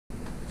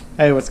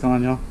Hey, what's going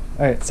on, y'all?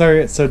 Alright,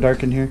 sorry it's so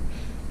dark in here.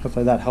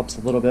 Hopefully that helps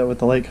a little bit with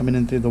the light coming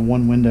in through the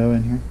one window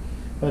in here.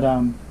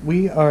 But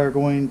we are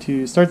going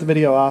to start the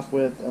video off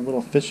with a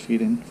little fish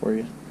feeding for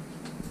you.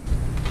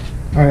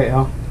 Alright,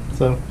 y'all.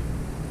 So,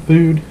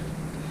 food.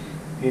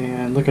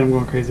 And look at them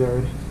going crazy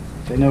already.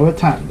 They know what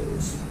time it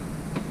is.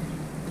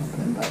 Put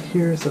them back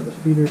here so the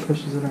feeder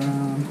pushes it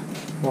around.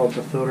 Well,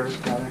 the filter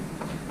got it.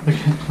 Look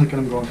at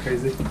them going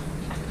crazy.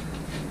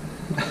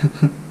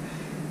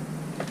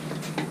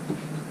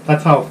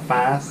 That's how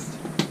fast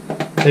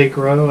they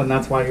grow, and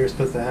that's why you're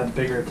supposed to have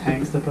bigger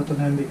tanks to put them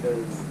in,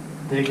 because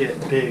they get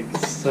big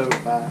so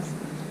fast.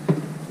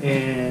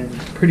 And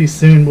pretty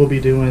soon we'll be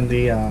doing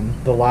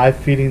the live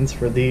feedings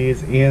for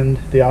these and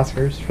the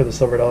Oscars, for the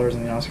silver dollars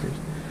and the Oscars.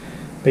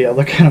 But yeah,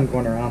 look at them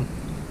going around.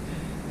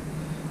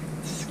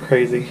 It's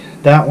crazy.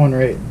 That one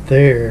right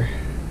there,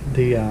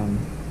 the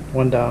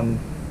one down,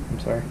 I'm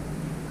sorry.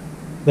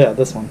 Yeah,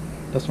 this one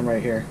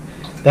right here.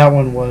 That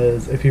one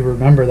was, if you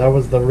remember, that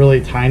was the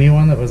really tiny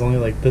one that was only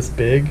like this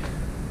big.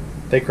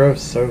 They grow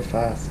so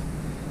fast.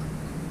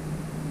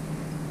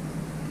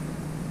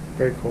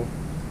 Very cool.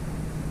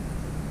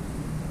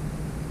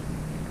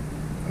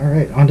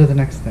 Alright, on to the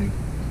next thing.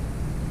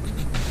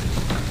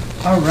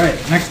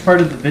 Alright, next part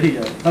of the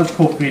video. That's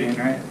cool feeding,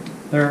 right?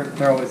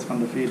 They're always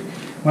fun to feed.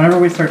 Whenever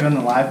we start doing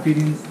the live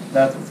feedings,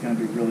 that's what's going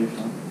to be really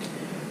fun.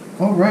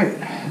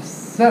 Alright,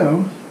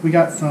 so we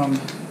got some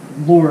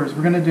lures.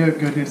 We're going to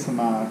go do some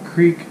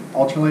creek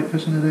ultralight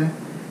fishing today.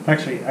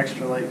 Actually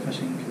extra light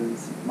fishing,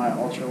 because my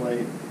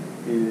ultralight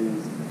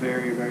is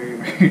very, very,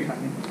 very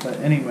tiny. But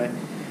anyway,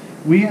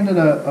 we ended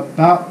up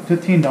about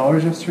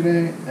 $15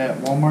 yesterday at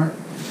Walmart.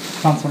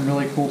 Found some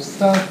really cool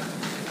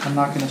stuff. I'm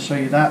not going to show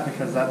you that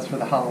because that's for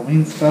the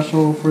Halloween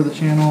special for the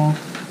channel.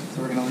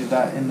 So we're going to leave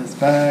that in this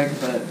bag.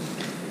 But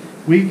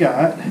we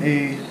got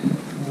a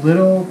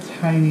little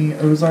tiny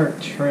Ozark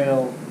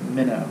Trail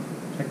minnow.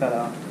 Check that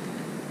out.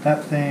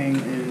 That thing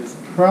is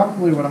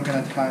probably what I'm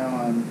going to tie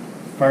on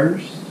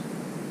first.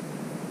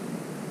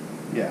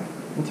 Yeah,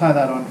 we'll tie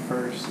that on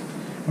first.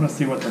 I want to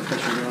see what the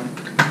fish are doing.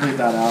 Leave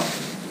that out.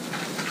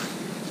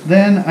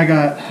 Then I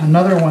got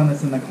another one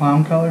that's in the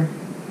clown color.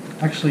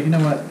 Actually, you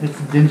know what? It's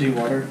dingy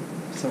water.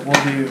 So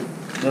we'll do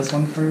this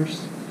one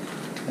first.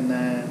 And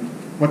then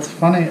what's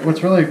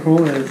really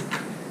cool is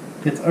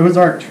it's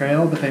Ozark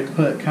Trail, but they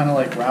put kind of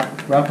like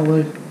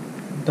Rapala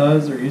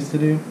does or used to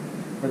do,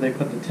 where they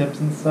put the tips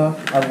and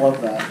stuff. I love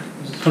that.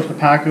 You just put the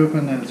pack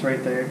open and it's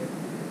right there.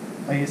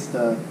 I used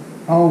to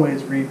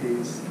always read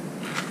these.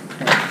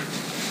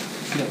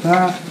 Get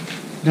that.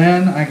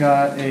 Then I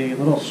got a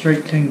little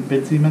Straight King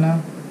Bitsy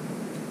minnow.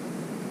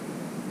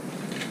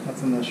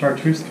 That's in the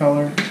chartreuse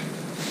color.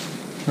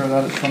 Throw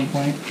that at some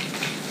point.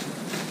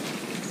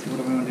 Let's see, what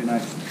do we want to do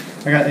next?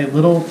 I got a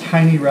little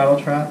tiny rattle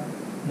trap,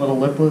 little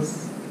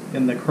lipless,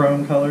 in the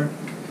chrome color.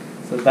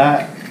 So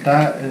that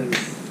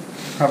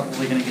is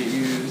probably going to get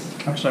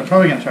used. Actually, I'm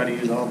probably going to try to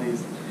use all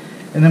these.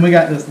 And then we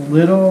got this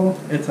little,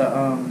 it's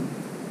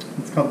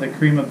called the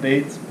Cream of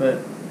Baits, but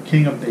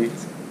King of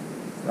Baits.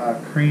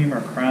 Cream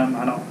or creme,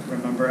 I don't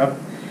remember.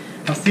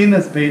 I've seen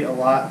this bait a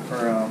lot for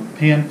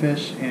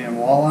panfish and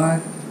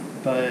walleye,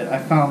 but I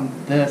found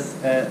this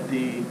at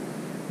the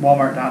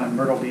Walmart down in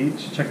Myrtle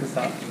Beach. Check this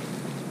out.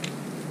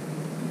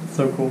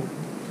 So cool.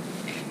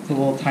 It's a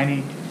little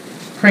tiny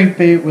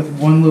crankbait with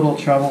one little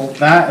treble.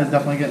 That is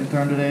definitely getting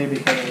thrown today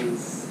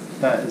because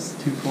that is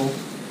too cool.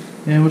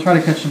 And we'll try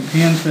to catch some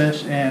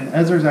panfish, and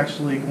Ezra's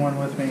actually going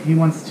with me. He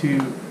wants to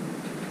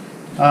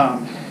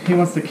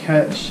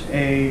catch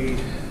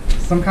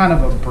some kind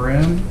of a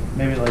brim,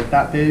 maybe like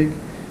that big,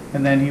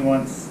 and then he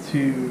wants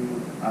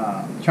to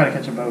try to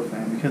catch a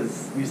bowfin,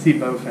 because you see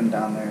bowfin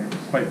down there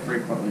quite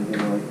frequently. They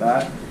go like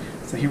that.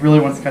 So he really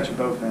wants to catch a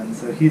bowfin.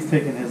 So he's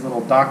taking his little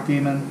dock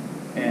demon,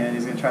 and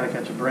he's going to try to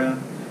catch a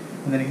brim.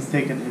 And then he's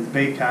taking his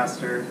bait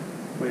caster,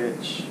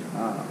 which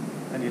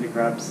I need to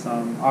grab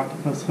some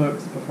octopus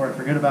hooks before I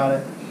forget about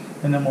it.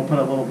 And then we'll put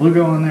a little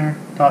bluegill in there,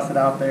 toss it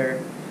out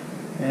there,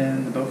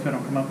 and the bowfin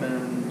will come up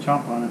and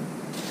chomp on it.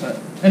 But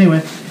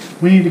anyway,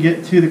 we need to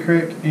get to the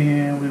creek,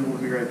 and we will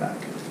be right back.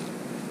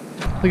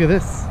 Look at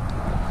this.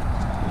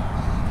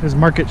 There's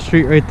Market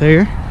Street right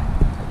there.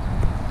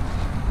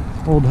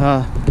 Old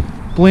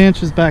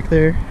Blanche is back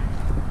there,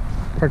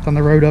 parked on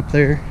the road up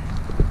there.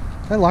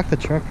 Did I lock the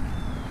truck?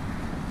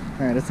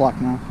 Alright, it's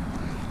locked now.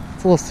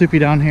 It's a little soupy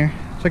down here.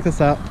 Check this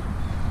out.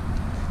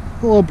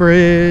 A little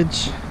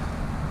bridge.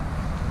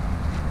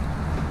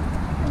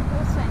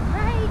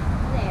 Right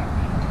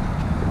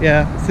there.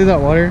 Yeah, see that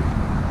water?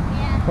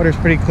 Yeah. Water's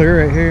pretty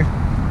clear right here.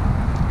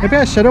 Maybe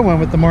I should have went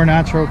with the more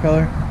natural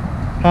color.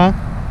 Huh?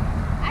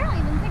 I don't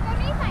even think I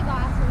need my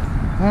glasses.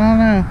 I don't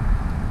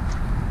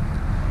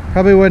know.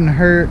 Probably wouldn't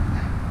hurt.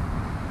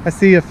 I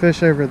see a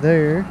fish over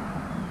there.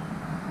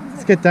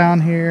 Let's get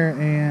down here,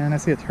 and I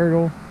see a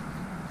turtle.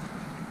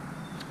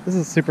 This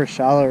is super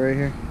shallow right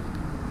here.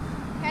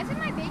 Can I set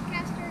my bait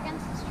caster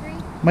against the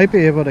street? Might be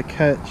able to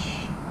catch.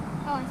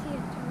 Oh, I see a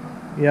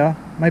turtle. Yeah,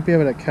 might be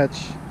able to catch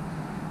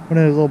one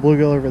of those little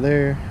bluegill over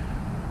there.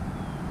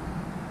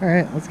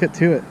 Alright, let's get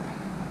to it.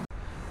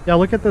 Yeah,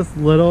 look at this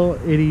little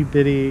itty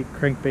bitty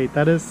crankbait.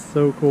 That is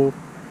so cool.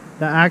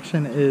 The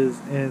action is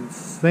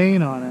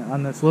insane on it,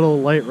 on this little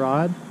light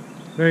rod.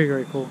 Very,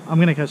 very cool. I'm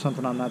gonna catch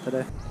something on that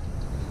today.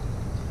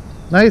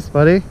 Nice,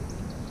 buddy.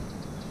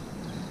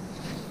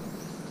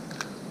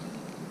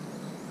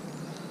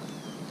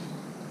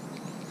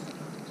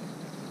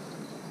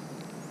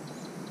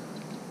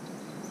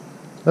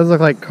 Those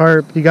look like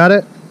carp. You got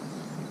it?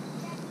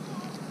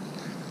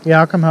 Yeah,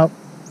 I'll come help.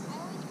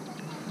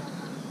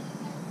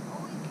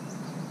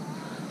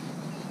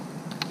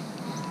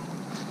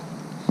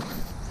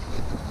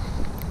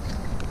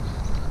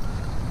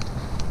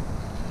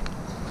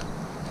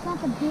 It's not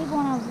the big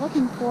one I was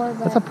looking for,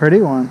 but... That's a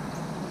pretty one.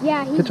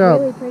 Yeah, he's Good job.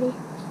 really pretty.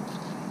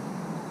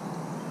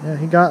 Yeah,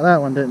 he got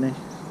that one, didn't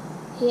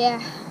he? Yeah.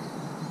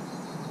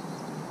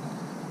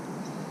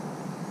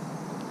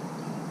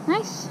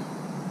 Nice.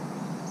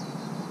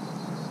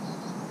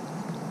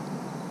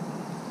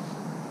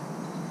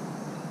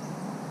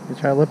 You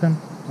try to lip him?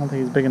 I don't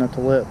think he's big enough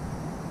to lip.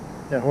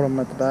 Yeah, hold him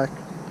at the back.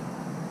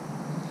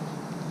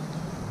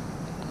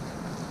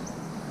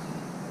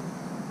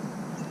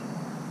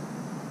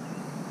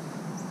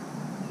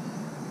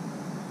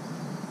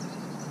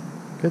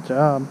 Good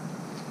job.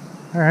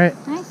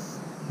 Alright. Nice.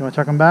 You want to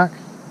chuck him back?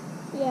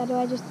 Yeah, do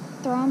I just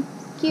throw him?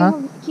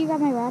 Can you grab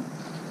my rod?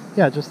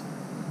 Yeah, just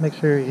make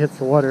sure he hits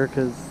the water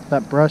because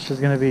that brush is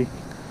going to be...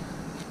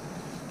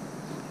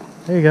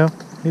 There you go.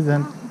 He's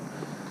in.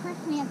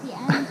 Pricked me at the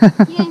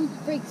end. He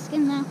didn't break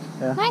skin though.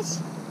 Yeah. Nice.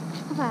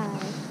 High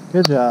five.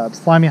 Good job.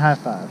 Slimy high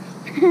five.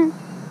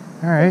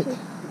 Alright.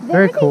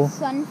 Very cool. A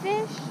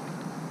sunfish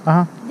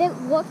Uh-huh.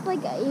 that looked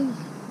like a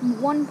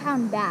 1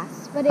 pound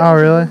bass. But it Oh,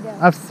 was really?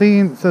 bluegill. I've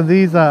seen, so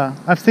these,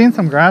 I've seen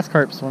some grass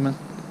carp swimming.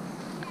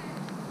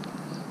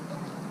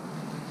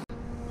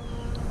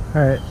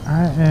 Alright,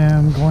 I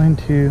am going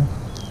to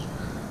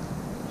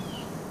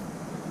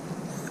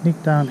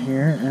sneak down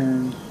here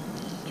and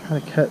try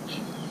to catch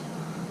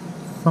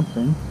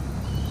something.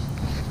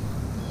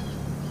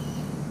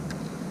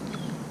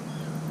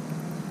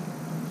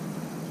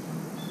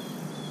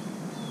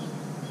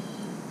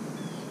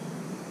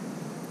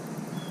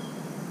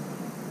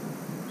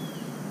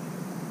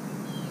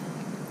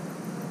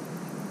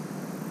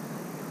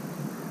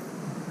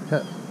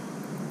 Got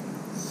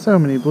so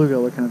many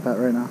bluegill looking at that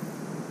right now.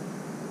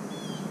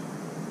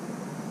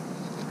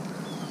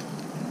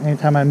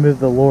 Anytime I move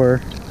the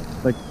lure,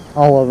 like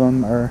all of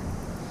them are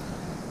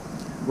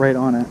right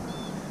on it.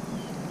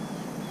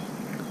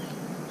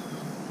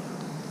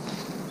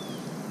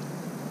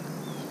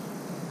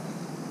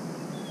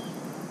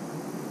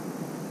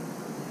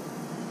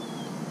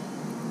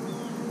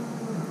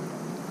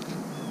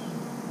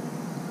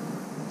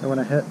 I want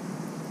to hit.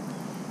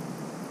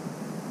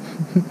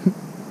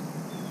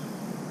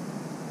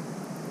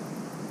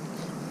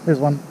 There's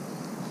one.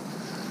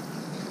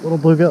 Little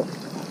bluegill.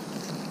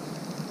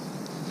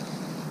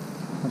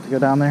 Want to go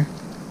down there?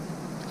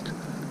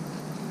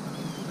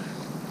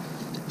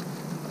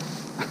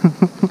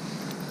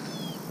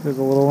 There's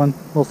a little one,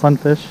 little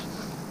sunfish.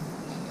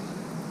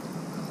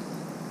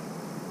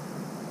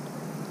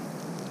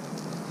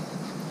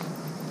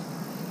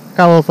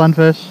 Got a little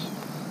sunfish.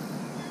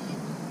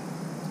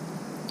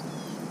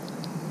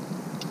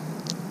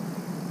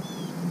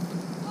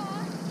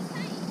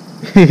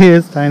 He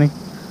is tiny.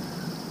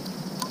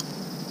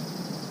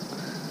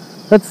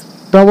 That's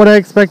about what I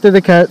expected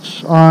to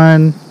catch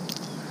on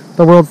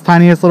the world's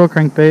tiniest little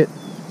crankbait.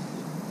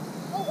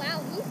 Oh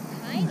wow, he's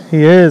tiny.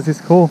 He is,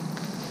 he's cool. How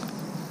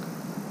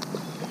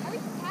are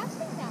you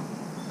casting them?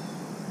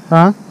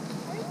 Huh? How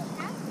are you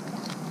casting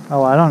them?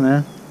 Oh, I don't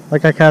know.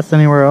 Like I cast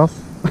anywhere else.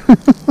 That boat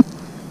that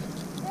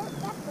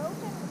was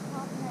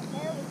popping right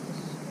there was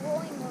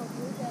destroying the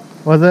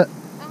bluegill. Was it?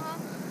 Uh-huh.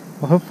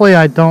 Well, hopefully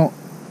I don't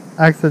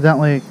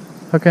accidentally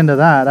hook into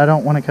that. I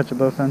don't want to catch a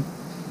bowfin.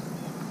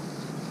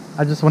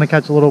 I just want to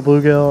catch a little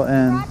bluegill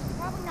and...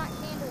 Probably not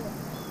handle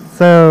it.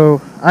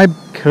 So, I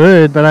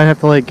could, but I have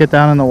to like get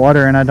down in the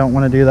water and I don't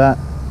want to do that.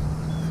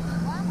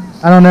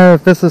 I don't know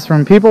if this is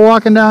from people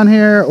walking down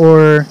here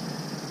or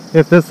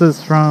if this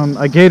is from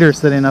a gator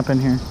sitting up in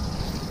here.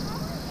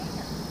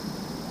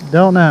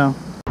 Don't know.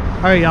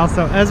 Alright y'all,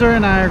 so Ezra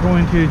and I are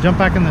going to jump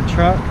back in the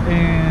truck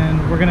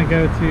and we're going to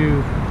go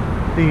to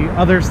the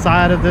other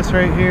side of this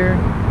right here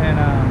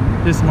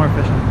and do some more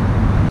fishing.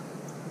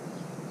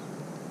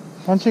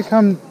 Why don't you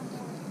come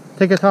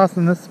take a toss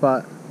in this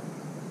spot?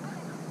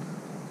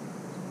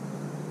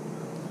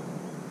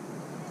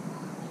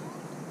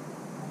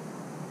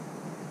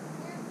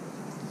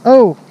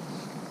 Oh!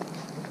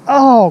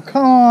 Oh,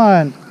 come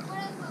on!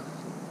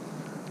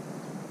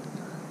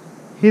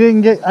 I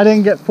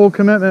didn't get full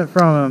commitment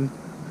from him.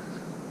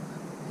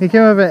 He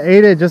came up and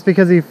ate it just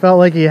because he felt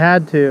like he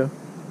had to.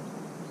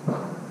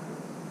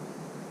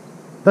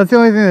 That's the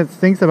only thing that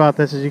stinks about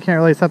this is you can't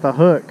really set the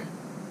hook.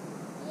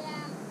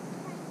 Yeah.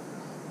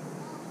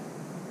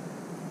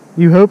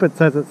 You hope it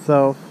sets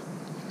itself.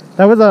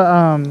 That was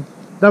a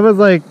that was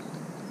like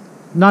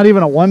not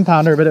even a 1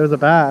 pounder, but it was a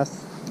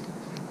bass.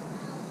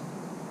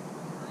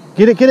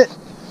 Get it, get it.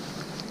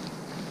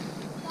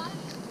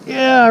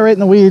 Yeah, right in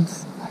the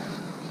weeds.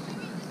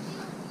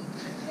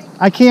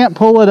 I can't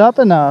pull it up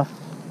enough.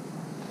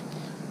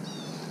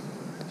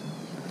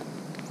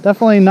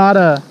 Definitely not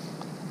a...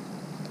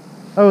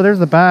 Oh, there's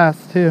the bass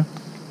too.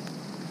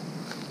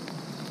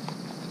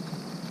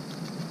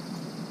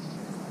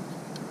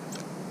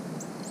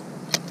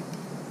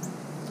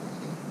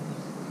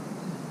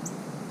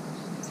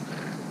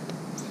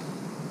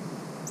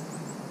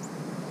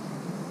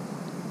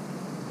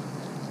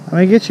 Let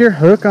me get your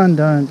hook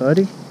undone,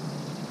 buddy.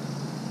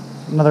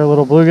 Another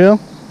little bluegill.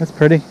 That's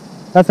pretty.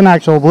 That's an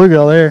actual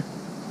bluegill there.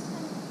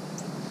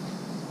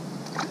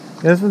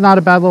 Yeah, this is not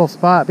a bad little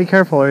spot. Be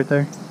careful right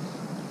there.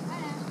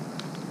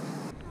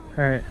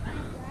 Alright. And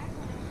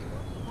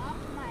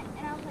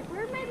I was like,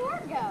 where'd my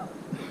board go?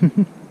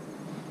 And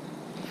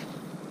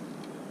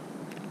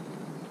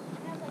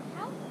I was like,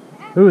 how did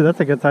that? Ooh, that's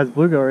a good sized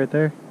bluegill right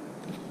there.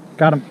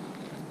 Got him.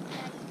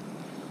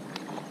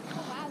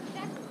 Oh wow, you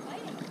guys are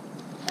fighting.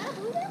 Is that a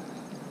bluegill?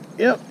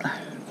 Yep.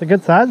 It's a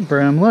good size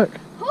brim. Look.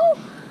 Oh!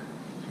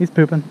 He's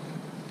pooping.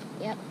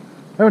 Yep.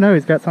 Oh no,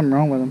 he's got something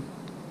wrong with him.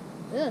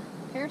 Ugh,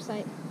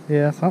 parasite.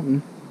 Yeah,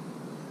 something.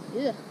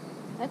 Ugh,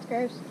 that's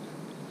gross.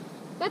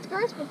 That's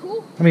gross, but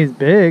cool. I mean, he's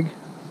big.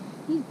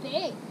 He's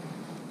big.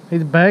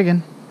 He's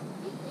begging.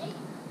 He's big.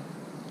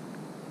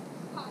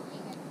 Oh, I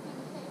think I can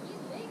say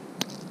he's big.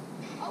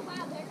 Oh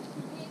wow, there's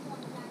some big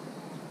ones back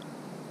there.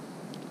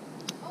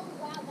 Oh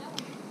wow, that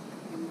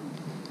one.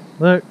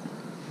 Look.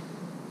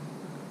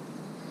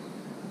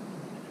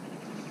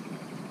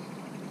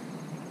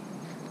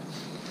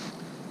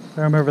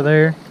 Throw him over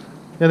there.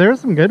 Yeah, there's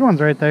some good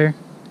ones right there.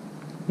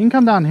 You can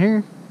come down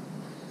here.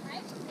 I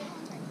have some big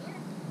ones right here.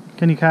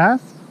 Can you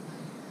cast?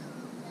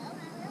 No, not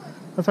really.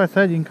 That's what I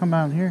said. You can come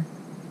down here.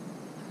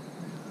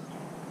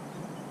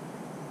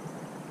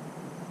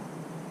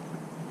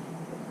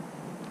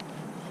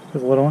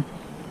 There's a little one.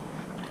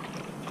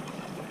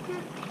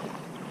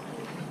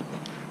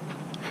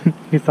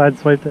 He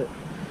sideswiped it.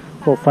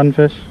 Little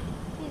sunfish.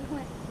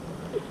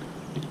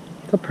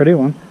 It's a pretty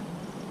one.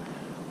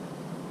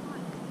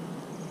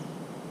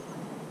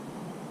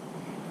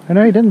 I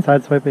know he didn't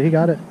sideswipe it. He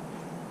got it. Do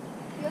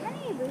you have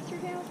any booster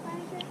tails by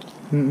any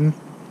chance? Mm-mm.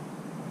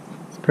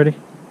 It's pretty.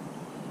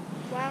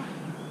 Wow.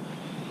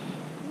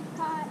 You've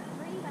caught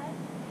 3, right?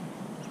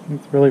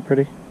 It's really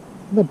pretty.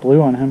 Look at the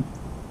blue on him.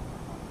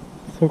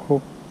 So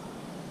cool.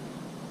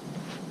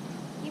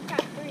 You've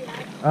caught 3,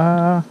 right?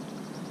 I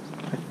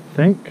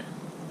think. I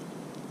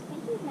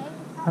think you've made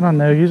I don't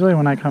know. Usually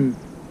when I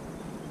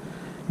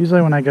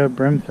go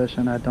brim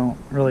fishing, I don't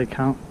really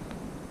count.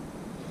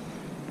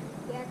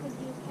 Yeah, because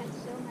you've catch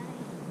so many.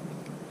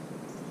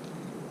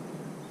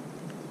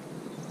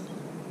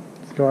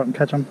 Let's go out and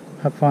catch them.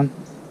 Have fun.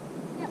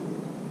 Yep.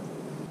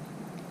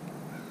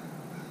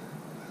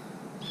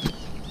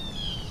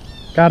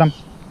 Got him.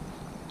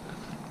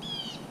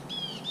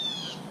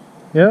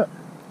 Yep.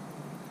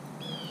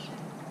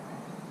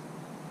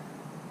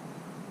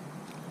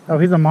 Oh,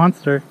 he's a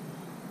monster.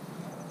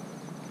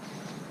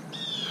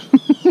 I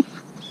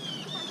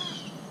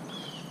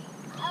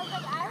was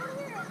like, I don't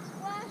hear it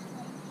splashing.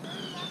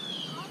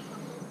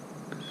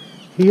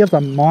 He is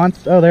a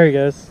monster. Oh, there he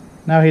goes.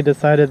 Now he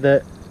decided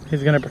that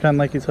he's going to pretend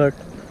like he's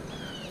hooked.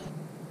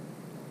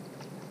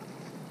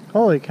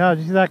 Holy cow,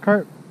 did you see that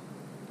carp?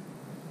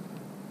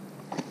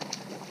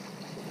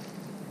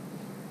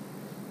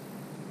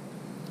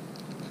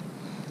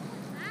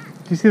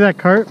 Did you see that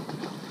carp?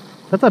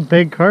 That's a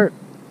big carp.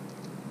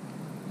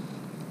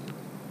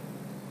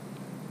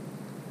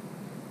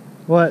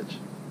 Watch.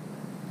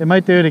 It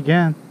might do it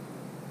again.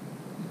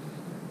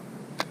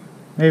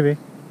 Maybe.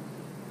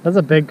 That's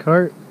a big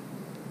carp.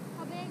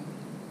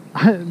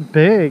 How big?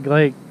 Big,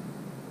 like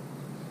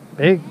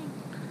big.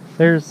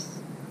 There's,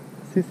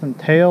 I see some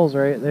tails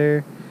right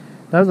there.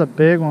 That was a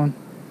big one.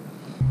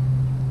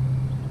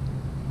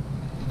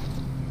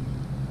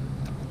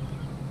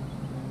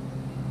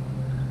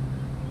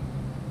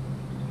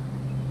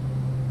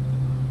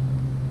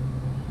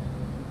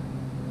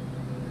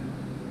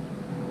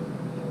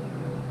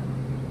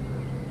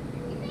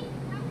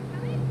 How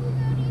many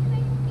bluegill do you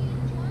think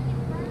he's chilling in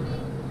front of me?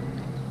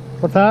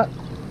 What's that?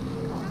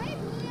 How many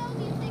bluegill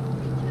do you think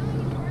he's chilling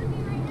in front of me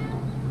right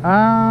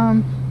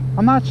now?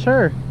 I'm not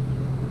sure.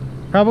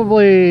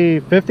 Probably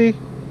 50. Like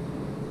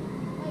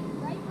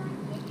right where I'm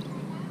fishing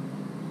right now?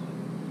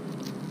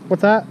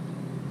 What's that?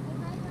 Like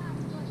right where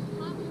I'm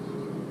popping.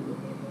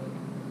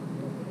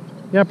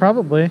 Yeah,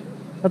 probably.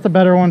 That's a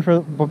better one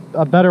for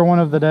a better one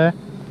of the day.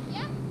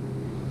 Yeah.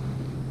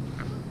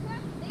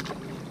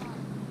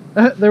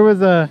 Big fish. There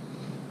was a,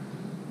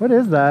 what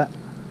is that?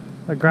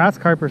 A grass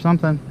carp or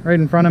something right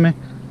in front of me.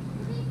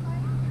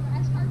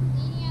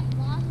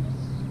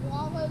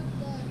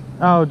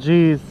 Oh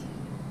geez.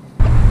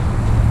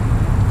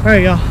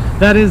 Alright y'all,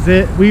 that is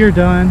it. We are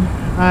done.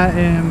 I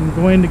am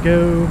going to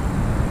go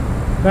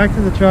back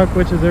to the truck,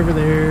 which is over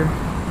there.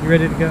 You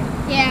ready to go?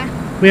 Yeah.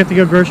 We have to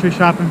go grocery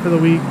shopping for the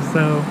week,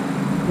 so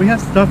we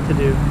have stuff to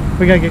do.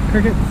 We gotta get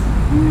crickets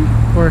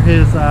for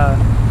his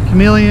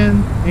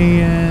chameleon,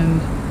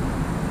 and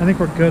I think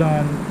we're good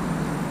on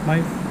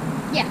mice.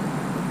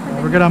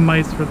 Yeah. We're good on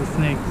mice for the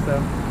snake.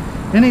 So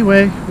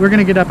anyway, we're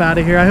gonna get up out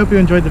of here. I hope you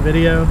enjoyed the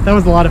video. That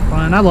was a lot of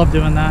fun. I love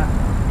doing that.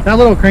 That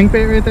little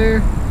crankbait right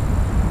there,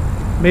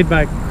 made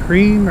by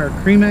Cream or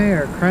Creme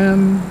or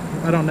Creme.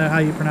 I don't know how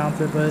you pronounce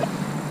it, but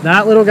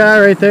that little guy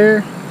right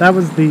there, that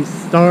was the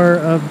star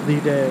of the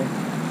day.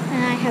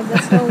 And I have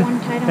this little one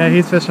tied on. Yeah,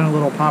 he's fishing a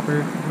little popper,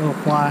 a little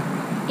fly.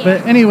 Yeah.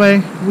 But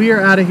anyway, we are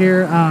out of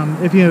here.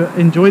 If you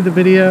enjoyed the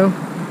video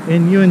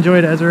and you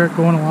enjoyed Ezra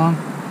going along,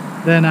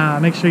 then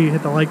make sure you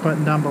hit the like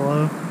button down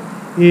below.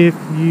 If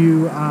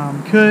you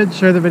could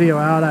share the video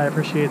out, I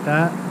appreciate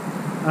that.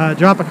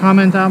 Drop a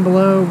comment down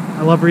below.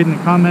 I love reading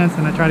the comments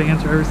and I try to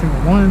answer every single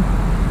one.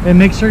 And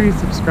make sure you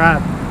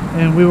subscribe,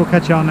 and we will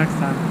catch y'all next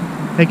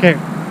time. Take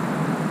care.